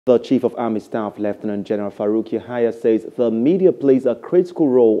The Chief of Army Staff, Lieutenant General Farouk Yahaya, says the media plays a critical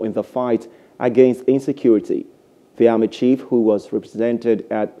role in the fight against insecurity. The Army Chief, who was represented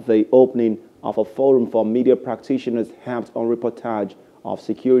at the opening of a forum for media practitioners, helped on reportage of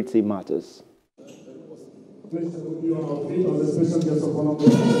security matters.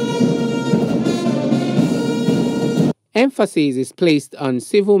 Emphasis is placed on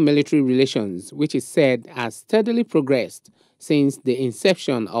civil-military relations, which is said has steadily progressed since the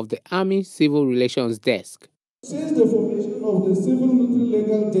inception of the Army Civil Relations Desk. Since the formation of the Civil-Military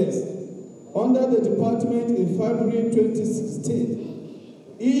Legal Desk under the department in February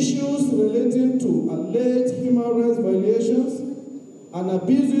 2016, issues relating to alleged human rights violations and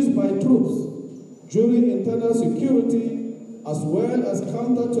abuses by troops during internal security, as well as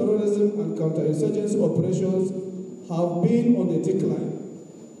counter-terrorism and counter-insurgency operations, have been on the decline.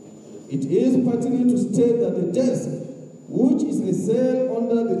 It is pertinent to state that the desk, which is a cell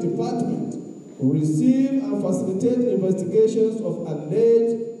under the department, will receive and facilitate investigations of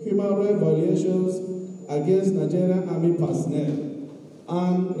alleged human rights violations against Nigerian Army personnel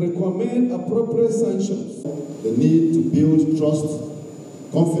and recommend appropriate sanctions. The need to build trust,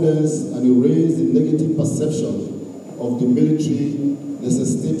 confidence, and erase the negative perception of the military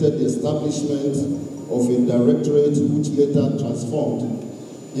necessitated the establishment of a directorate which later transformed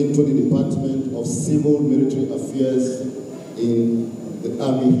into the Department of Civil Military Affairs in the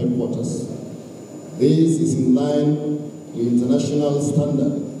Army headquarters. This is in line with international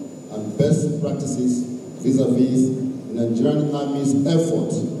standard and best practices vis-à-vis the Nigerian Army's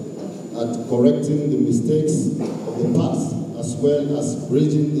effort at correcting the mistakes of the past, as well as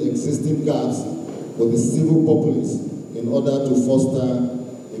bridging the existing gaps with the civil populace in order to foster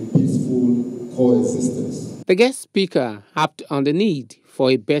a peaceful coexistence. The guest speaker harped on the need for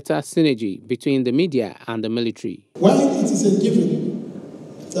a better synergy between the media and the military. While it is a given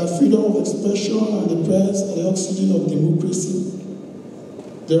that freedom of expression and the press are the oxygen of democracy,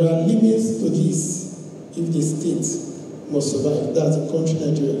 there are limits to this if the state must survive, that's the country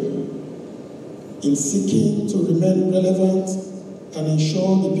Nigeria, in seeking to remain relevant and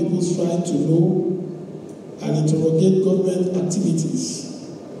ensure the people's right to know and interrogate government activities.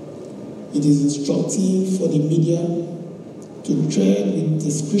 It is instructive for the media to tread with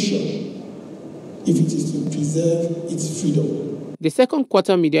discretion if it is to preserve its freedom. The second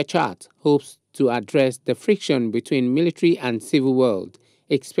quarter media chart hopes to address the friction between military and civil world,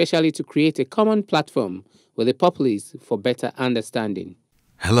 especially to create a common platform with the populace for better understanding.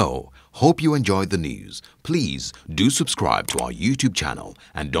 Hello, hope you enjoyed the news. Please do subscribe to our YouTube channel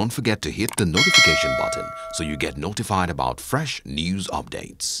and don't forget to hit the notification button so you get notified about fresh news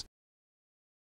updates.